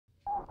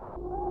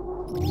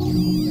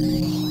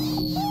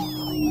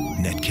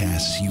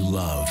Netcasts you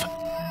love.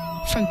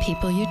 From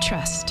people you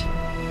trust.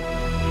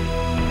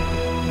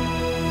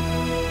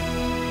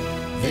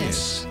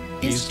 This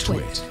is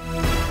Twit.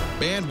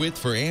 Bandwidth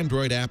for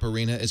Android App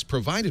Arena is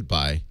provided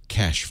by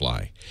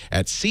CacheFly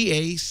at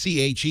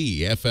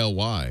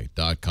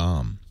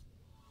CACHEFLY.com.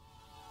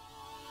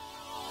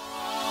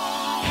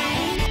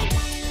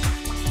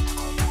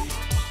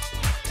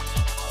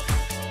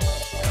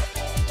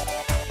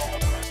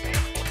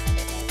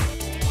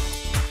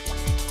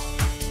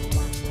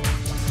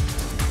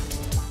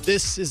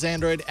 This is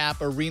Android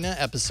App Arena,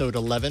 episode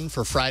 11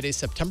 for Friday,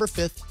 September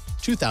 5th,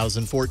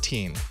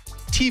 2014.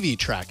 TV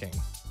tracking.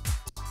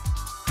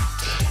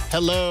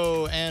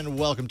 Hello, and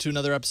welcome to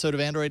another episode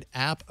of Android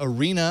App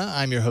Arena.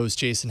 I'm your host,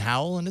 Jason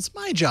Howell, and it's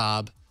my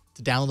job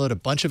to download a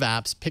bunch of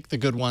apps, pick the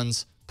good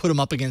ones, put them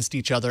up against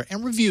each other,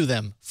 and review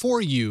them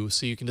for you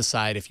so you can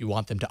decide if you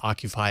want them to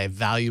occupy a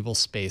valuable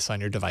space on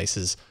your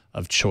devices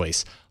of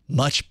choice.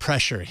 Much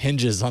pressure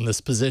hinges on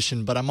this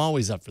position, but I'm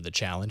always up for the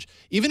challenge,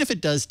 even if it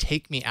does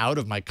take me out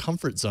of my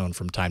comfort zone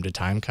from time to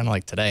time, kind of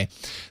like today.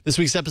 This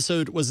week's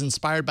episode was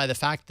inspired by the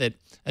fact that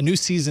a new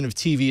season of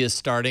TV is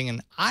starting, and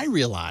I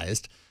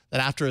realized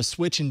that after a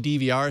switch in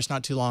DVRs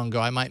not too long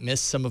ago, I might miss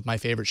some of my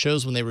favorite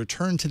shows when they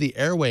return to the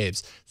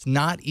airwaves. It's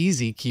not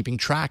easy keeping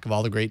track of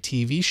all the great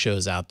TV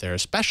shows out there,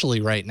 especially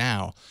right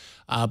now.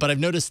 But I've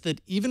noticed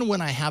that even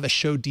when I have a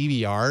show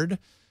DVR'd,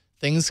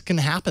 things can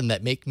happen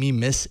that make me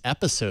miss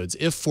episodes.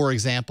 If, for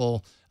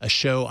example, a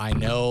show I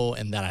know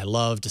and that I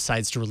love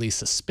decides to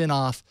release a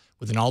spin-off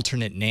with an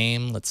alternate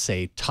name, let's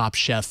say Top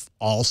Chef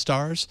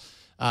All-Stars,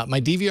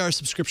 my DVR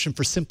subscription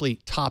for simply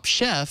Top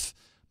Chef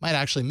might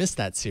actually miss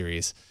that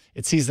series.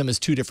 It sees them as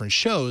two different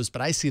shows,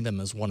 but I see them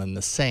as one and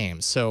the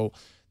same. So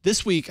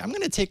this week, I'm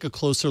going to take a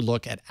closer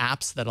look at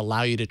apps that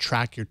allow you to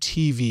track your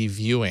TV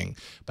viewing.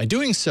 By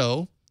doing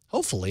so,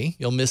 hopefully,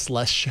 you'll miss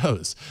less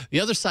shows. The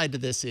other side to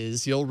this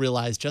is you'll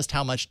realize just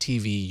how much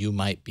TV you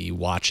might be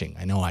watching.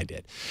 I know I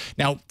did.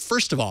 Now,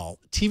 first of all,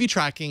 TV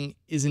tracking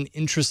is an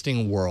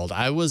interesting world.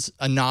 I was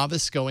a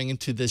novice going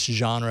into this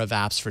genre of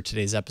apps for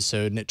today's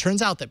episode, and it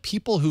turns out that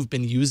people who've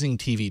been using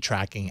TV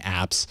tracking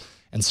apps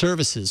and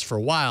services for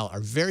a while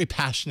are very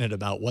passionate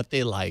about what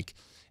they like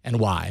and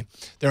why.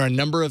 There are a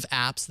number of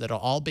apps that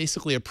all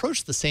basically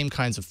approach the same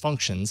kinds of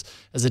functions.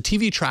 As a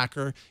TV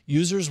tracker,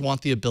 users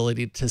want the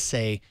ability to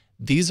say,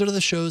 these are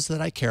the shows that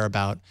I care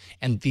about,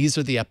 and these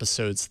are the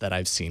episodes that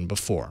I've seen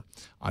before.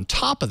 On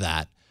top of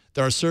that,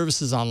 there are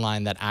services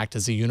online that act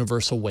as a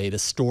universal way to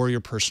store your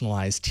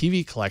personalized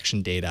TV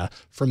collection data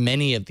for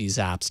many of these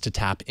apps to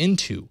tap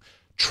into.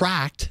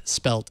 Tracked,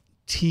 spelt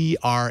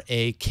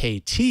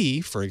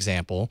TRAKT, for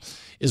example,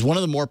 is one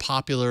of the more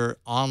popular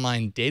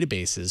online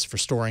databases for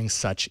storing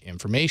such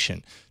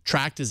information.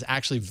 Tracked is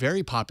actually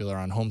very popular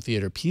on home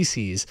theater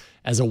PCs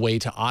as a way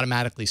to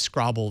automatically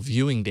scrabble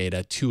viewing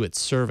data to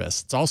its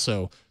service. It's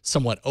also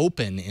somewhat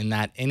open in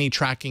that any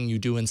tracking you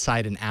do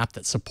inside an app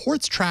that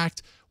supports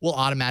Tracked will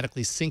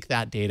automatically sync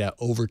that data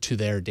over to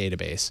their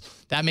database.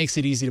 That makes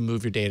it easy to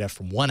move your data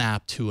from one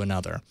app to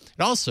another.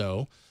 It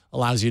also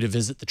allows you to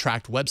visit the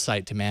Tracked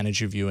website to manage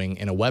your viewing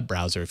in a web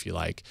browser if you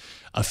like.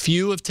 A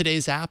few of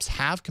today's apps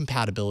have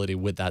compatibility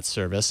with that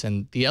service,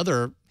 and the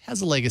other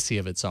has a legacy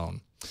of its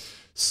own.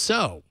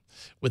 So,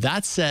 with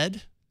that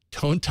said,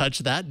 don't touch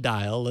that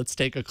dial. Let's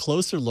take a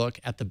closer look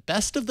at the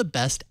best of the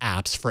best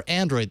apps for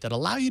Android that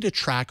allow you to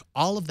track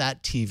all of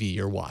that TV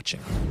you're watching.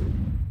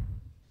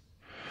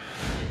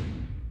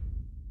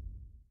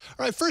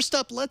 All right, first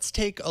up, let's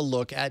take a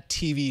look at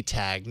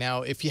tvtag.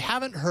 Now, if you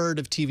haven't heard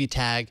of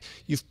tvtag,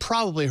 you've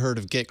probably heard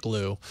of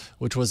GetGlue,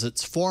 which was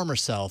its former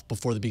self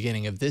before the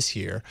beginning of this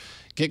year.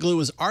 GetGlue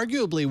was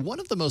arguably one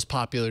of the most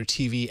popular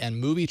TV and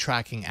movie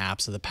tracking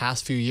apps of the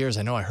past few years.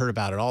 I know I heard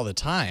about it all the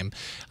time.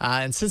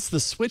 And since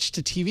the switch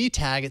to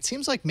tvtag, it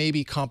seems like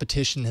maybe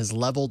competition has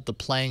leveled the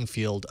playing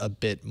field a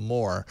bit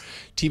more.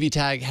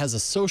 tvtag has a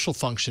social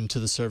function to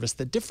the service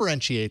that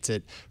differentiates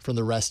it from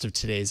the rest of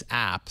today's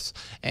apps.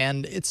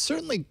 And it's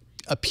certainly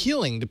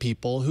appealing to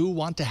people who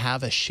want to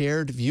have a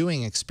shared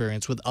viewing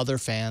experience with other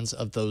fans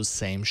of those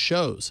same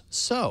shows.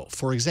 So,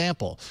 for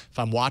example, if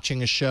I'm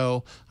watching a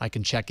show, I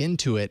can check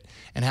into it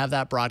and have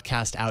that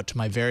broadcast out to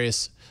my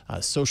various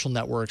social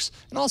networks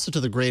and also to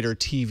the greater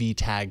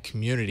tvtag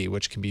community,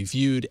 which can be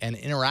viewed and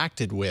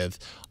interacted with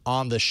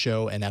on the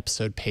show and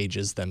episode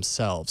pages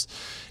themselves.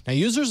 Now,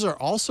 users are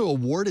also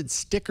awarded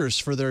stickers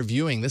for their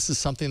viewing. This is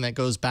something that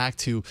goes back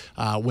to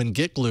when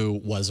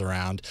GetGlue was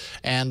around,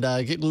 and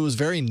GetGlue was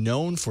very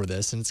known for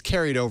this, and it's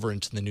carried over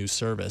into the new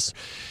service.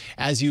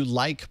 As you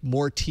like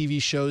more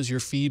TV shows, your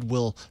feed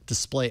will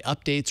display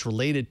updates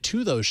related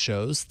to those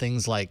shows,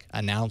 things like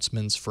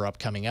announcements for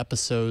upcoming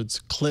episodes,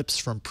 clips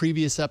from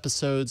previous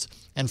episodes,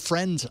 and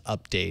friends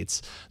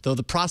updates, though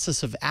the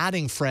process of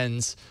adding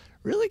friends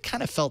really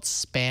kind of felt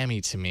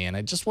spammy to me, and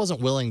I just wasn't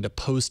willing to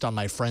post on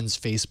my friends'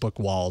 Facebook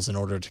walls in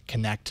order to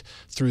connect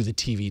through the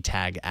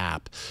tvtag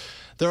app.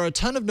 There are a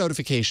ton of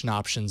notification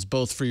options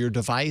both for your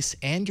device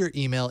and your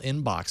email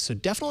inbox, so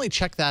definitely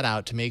check that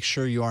out to make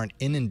sure you aren't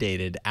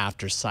inundated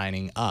after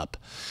signing up.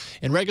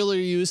 In regular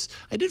use,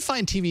 I did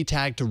find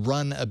tvtag to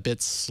run a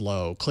bit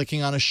slow.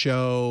 Clicking on a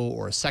show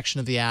or a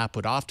section of the app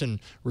would often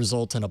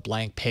result in a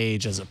blank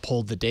page as it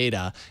pulled the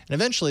data, and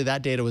eventually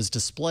that data was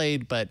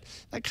displayed, but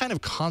that kind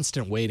of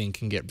constant waiting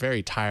can get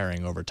very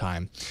tiring over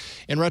time.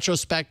 In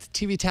retrospect,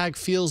 tvtag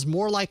feels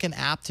more like an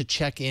app to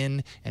check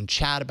in and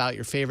chat about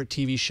your favorite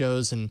TV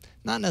shows, and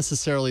not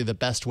necessarily the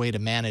best way to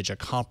manage a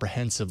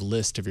comprehensive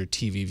list of your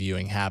TV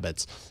viewing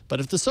habits. But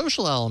if the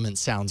social element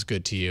sounds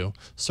good to you,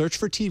 search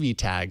for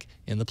tvtag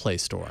in the Play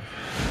Store.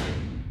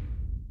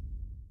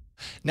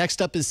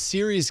 Next up is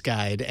Series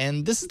Guide,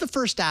 and this is the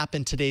first app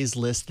in today's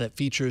list that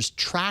features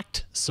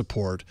tracked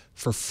support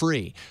for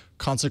free.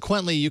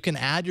 Consequently, you can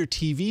add your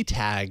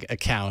tvtag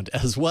account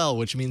as well,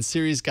 which means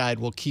Series Guide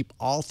will keep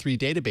all 3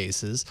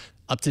 databases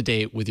up to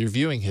date with your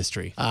viewing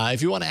history.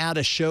 If you want to add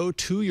a show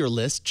to your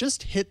list,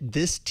 just hit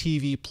this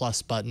TV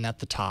Plus button at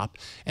the top,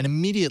 and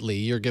immediately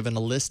you're given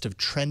a list of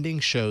trending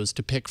shows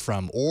to pick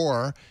from,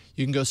 or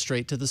you can go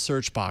straight to the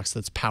search box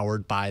that's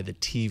powered by the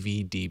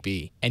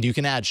TVDB, and you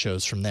can add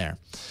shows from there.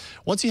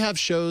 Once you have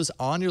shows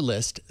on your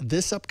list,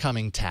 this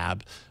upcoming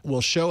tab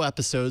will show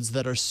episodes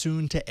that are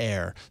soon to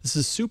air. This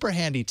is super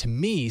handy to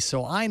me,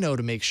 so I know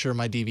to make sure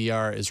my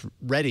DVR is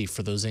ready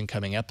for those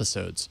incoming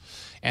episodes.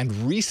 And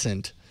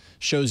recent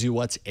shows you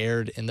what's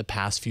aired in the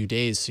past few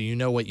days, so you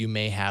know what you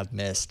may have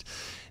missed.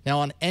 Now,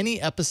 on any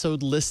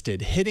episode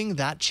listed, hitting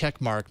that check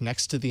mark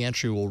next to the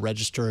entry will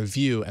register a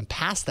view and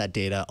pass that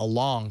data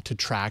along to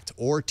tracked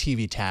or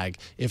tvtag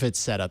if it's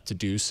set up to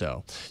do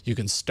so. You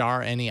can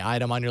star any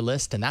item on your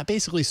list, and that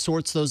basically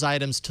sorts those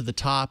items to the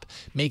top,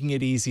 making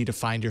it easy to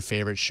find your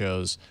favorite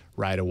shows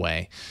right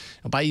away.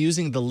 By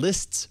using the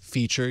lists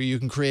feature, you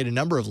can create a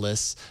number of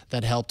lists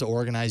that help to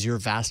organize your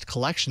vast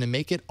collection and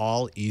make it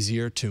all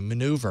easier to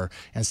maneuver.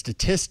 And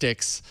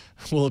statistics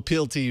will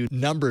appeal to you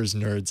numbers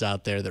nerds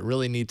out there that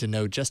really need to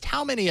know just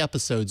how many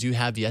episodes you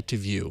have yet to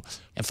view.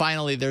 And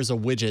finally, there's a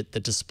widget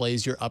that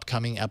displays your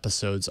upcoming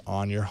episodes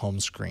on your home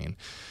screen.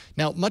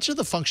 Now, much of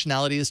the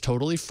functionality is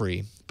totally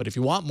free, but if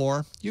you want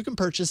more, you can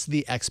purchase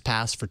the X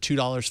Pass for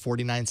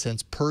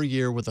 $2.49 per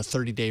year with a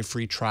 30-day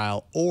free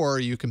trial, or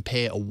you can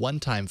pay a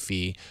one-time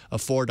fee of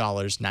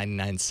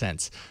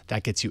 $4.99.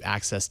 That gets you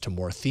access to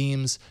more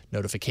themes,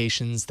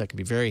 notifications that can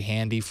be very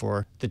handy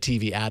for the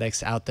TV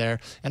addicts out there,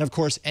 and of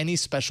course, any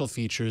special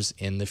features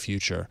in the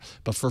future.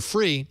 But for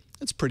free,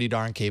 it's pretty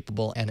darn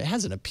capable, and it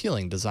has an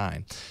appealing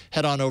design.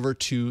 Head on over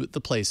to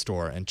the Play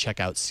Store and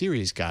check out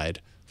Series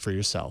Guide for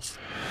yourself.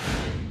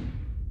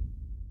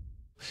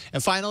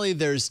 And finally,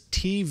 there's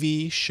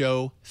TV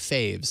Show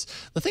Favs.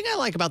 The thing I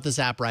like about this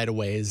app right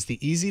away is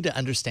the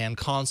easy-to-understand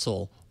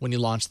console when you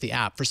launch the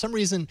app. For some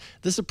reason,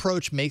 this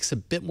approach makes a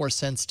bit more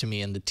sense to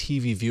me in the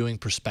TV viewing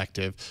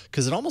perspective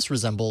because it almost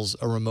resembles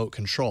a remote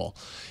control.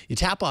 You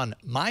tap on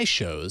My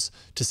Shows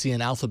to see an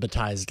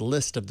alphabetized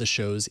list of the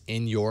shows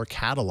in your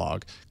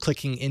catalog.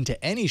 Clicking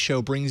into any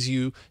show brings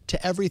you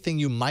to everything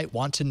you might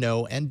want to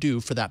know and do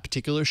for that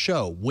particular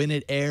show, when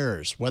it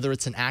airs, whether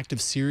it's an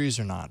active series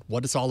or not,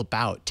 what it's all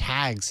about,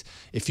 tags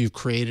if you've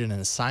created and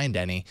assigned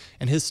any,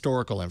 and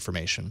historical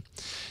information.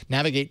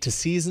 Navigate to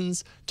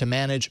seasons to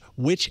manage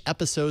which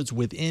episodes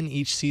within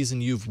each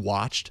season you've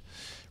watched.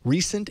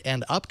 Recent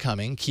and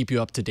upcoming keep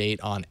you up to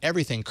date on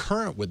everything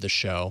current with the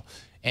show.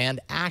 And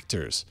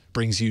actors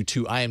brings you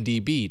to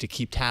IMDb to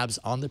keep tabs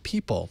on the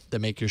people that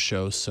make your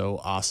show so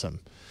awesome.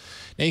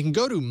 Now, you can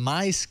go to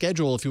My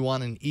Schedule if you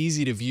want an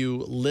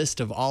easy-to-view list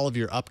of all of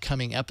your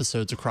upcoming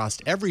episodes across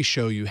every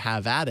show you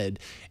have added.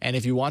 And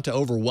if you want to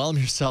overwhelm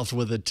yourself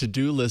with a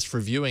to-do list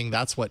for viewing,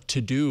 that's what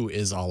to-do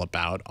is all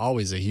about.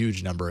 Always a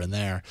huge number in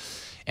there.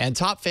 And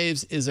Top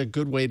Faves is a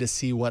good way to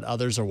see what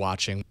others are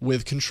watching,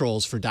 with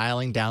controls for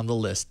dialing down the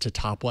list to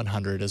top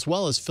 100, as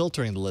well as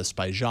filtering the list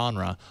by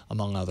genre,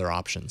 among other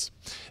options.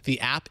 The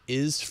app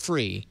is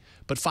free,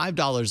 but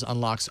 $5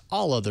 unlocks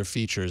all other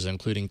features,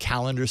 including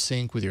calendar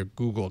sync with your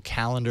Google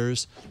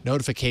Calendars,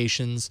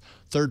 notifications,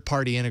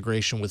 third-party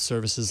integration with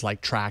services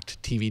like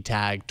Tracked,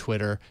 tvtag,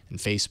 Twitter, and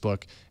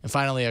Facebook, and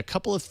finally a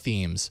couple of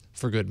themes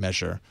for good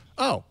measure.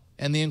 Oh,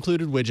 and the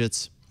included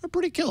widgets are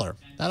pretty killer.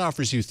 That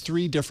offers you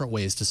 3 different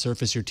ways to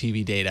surface your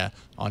TV data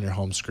on your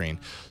home screen.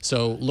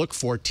 So look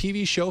for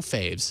TV Show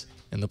Faves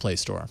in the Play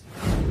Store.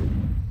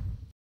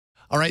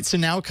 All right, so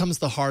now comes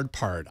the hard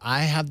part. I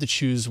have to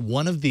choose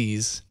one of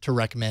these to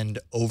recommend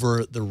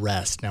over the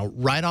rest. Now,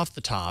 right off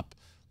the top,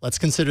 let's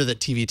consider that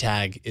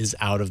tvtag is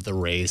out of the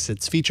race.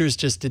 Its features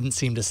just didn't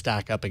seem to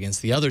stack up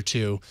against the other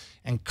two,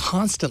 and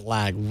constant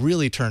lag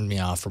really turned me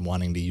off from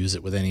wanting to use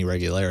it with any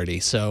regularity.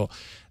 So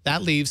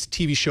that leaves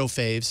TV Show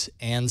Faves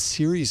and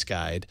Series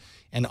Guide.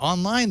 And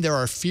online, there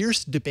are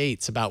fierce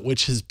debates about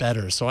which is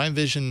better. So I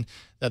envision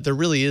that there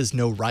really is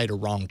no right or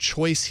wrong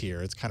choice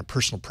here. It's kind of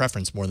personal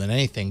preference more than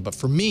anything. But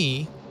for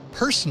me,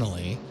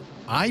 personally,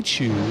 I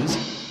choose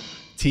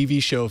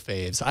TV Show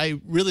Faves. I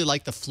really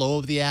like the flow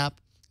of the app.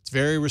 It's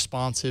very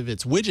responsive.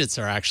 Its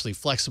widgets are actually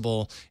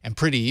flexible and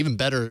pretty, even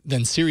better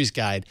than Series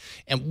Guide.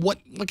 And what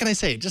can I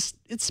say?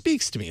 It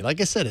speaks to me.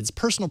 Like I said, it's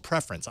personal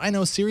preference. I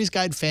know Series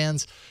Guide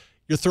fans,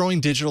 you're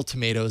throwing digital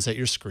tomatoes at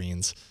your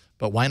screens,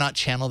 but why not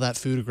channel that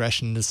food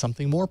aggression into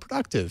something more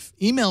productive?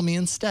 Email me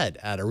instead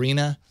at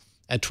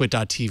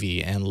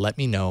arena@twit.tv and let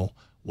me know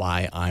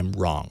why I'm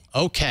wrong.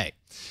 Okay,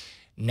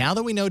 now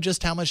that we know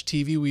just how much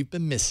TV we've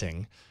been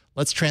missing,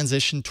 let's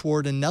transition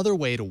toward another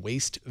way to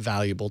waste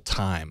valuable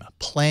time,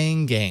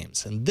 playing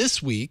games. And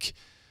this week,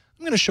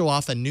 I'm going to show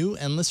off a new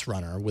Endless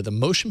Runner with a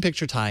motion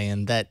picture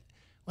tie-in that,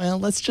 well,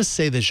 let's just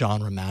say the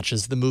genre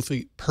matches the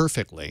movie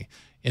perfectly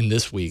in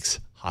this week's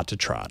Hot to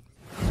Trot.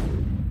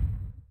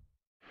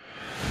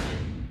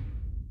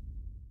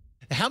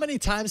 How many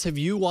times have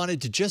you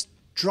wanted to just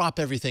drop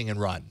everything and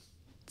run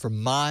for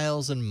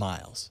miles and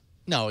miles?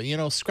 No,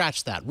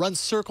 scratch that. Run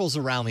circles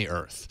around the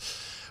earth.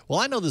 Well,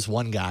 I know this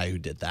one guy who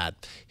did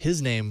that.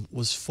 His name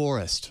was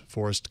Forrest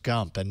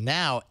Gump, and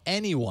now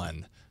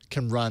anyone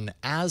can run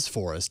as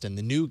Forrest in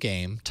the new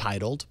game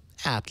titled,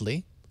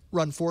 aptly,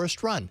 Run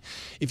Forrest Run.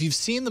 If you've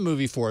seen the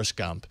movie Forrest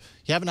Gump,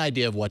 you have an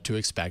idea of what to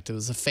expect. It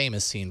was a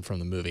famous scene from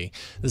the movie.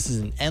 This is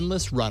an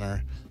endless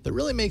runner that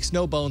really makes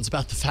no bones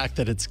about the fact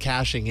that it's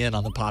cashing in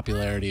on the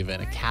popularity of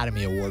an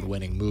Academy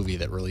Award-winning movie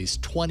that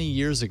released 20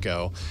 years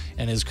ago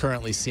and is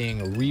currently seeing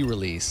a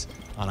re-release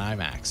on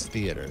IMAX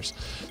theaters.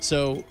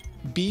 So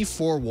be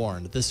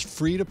forewarned, this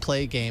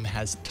free-to-play game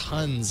has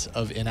tons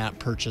of in-app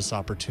purchase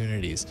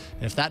opportunities.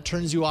 And if that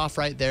turns you off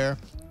right there,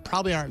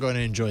 probably aren't going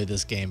to enjoy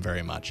this game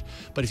very much.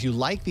 But if you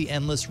like the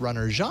Endless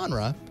Runner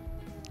genre,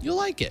 you'll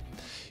like it.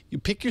 You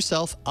pick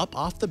yourself up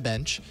off the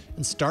bench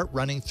and start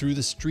running through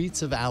the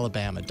streets of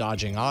Alabama,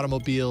 dodging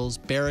automobiles,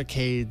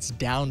 barricades,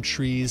 down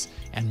trees,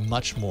 and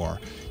much more.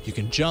 You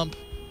can jump,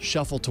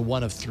 shuffle to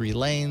one of 3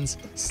 lanes,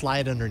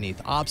 slide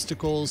underneath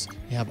obstacles.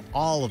 You have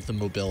all of the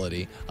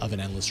mobility of an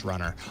endless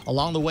runner.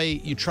 Along the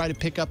way, you try to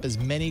pick up as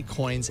many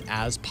coins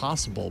as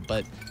possible,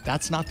 but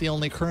that's not the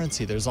only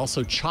currency. There's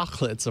also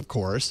chocolates, of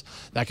course,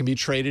 that can be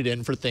traded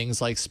in for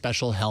things like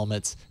special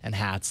helmets and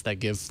hats that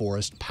give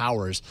Forrest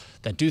powers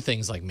that do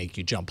things like make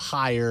you jump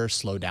higher,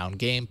 slow down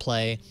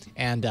gameplay,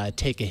 and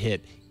take a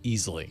hit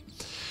easily.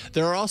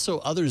 There are also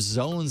other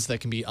zones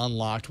that can be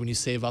unlocked when you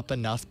save up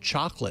enough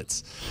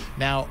chocolates.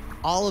 Now,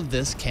 all of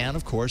this can,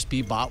 of course,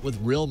 be bought with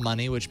real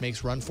money, which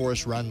makes Run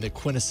Forrest Run the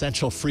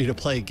quintessential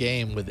free-to-play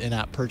game with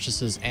in-app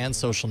purchases and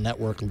social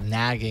network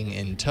nagging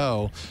in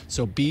tow.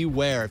 So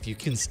beware, if you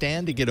can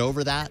stand to get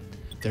over that,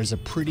 there's a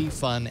pretty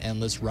fun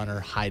endless runner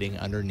hiding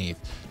underneath.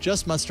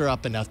 Just muster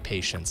up enough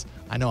patience.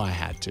 I know I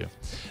had to.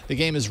 The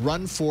game is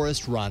Run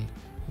Forrest Run.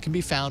 It can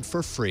be found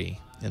for free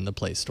in the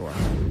Play Store.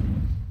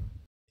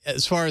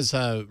 As far as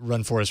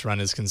Run Forrest Run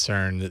is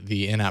concerned,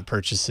 the in-app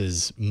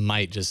purchases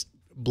might just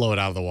blow it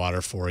out of the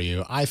water for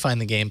you. I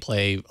find the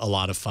gameplay a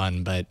lot of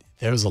fun, but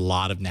there's a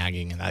lot of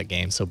nagging in that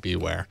game, so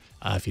beware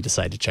if you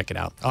decide to check it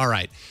out. All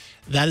right,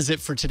 that is it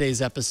for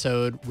today's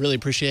episode. Really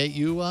appreciate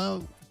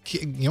you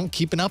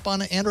keeping up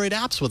on Android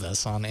apps with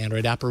us on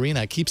Android App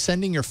Arena. Keep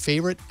sending your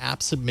favorite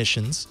app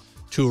submissions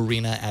to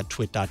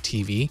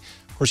arena@twit.tv.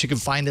 Of course, you can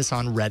find us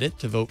on Reddit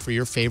to vote for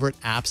your favorite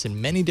apps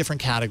in many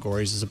different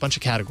categories. There's a bunch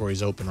of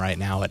categories open right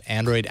now at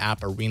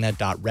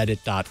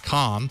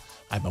androidapparena.reddit.com.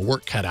 I have my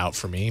work cut out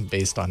for me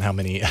based on how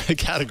many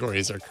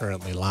categories are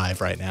currently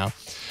live right now.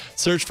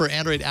 Search for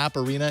Android App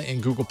Arena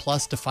in Google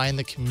Plus to find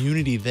the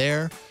community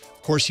there.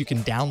 Of course, you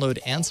can download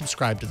and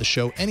subscribe to the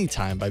show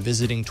anytime by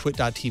visiting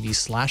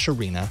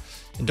twit.tv/arena.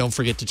 And don't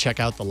forget to check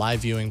out the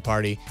live viewing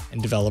party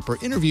and developer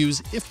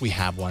interviews, if we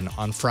have one,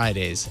 on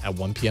Fridays at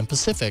 1 p.m.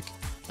 Pacific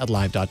at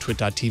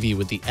live.twit.tv,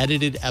 with the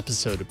edited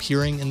episode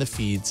appearing in the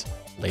feeds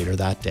later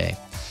that day.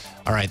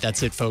 All right,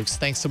 that's it, folks.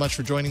 Thanks so much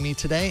for joining me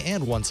today.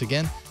 And once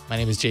again, my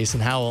name is Jason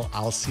Howell.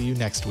 I'll see you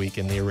next week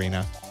in the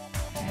arena.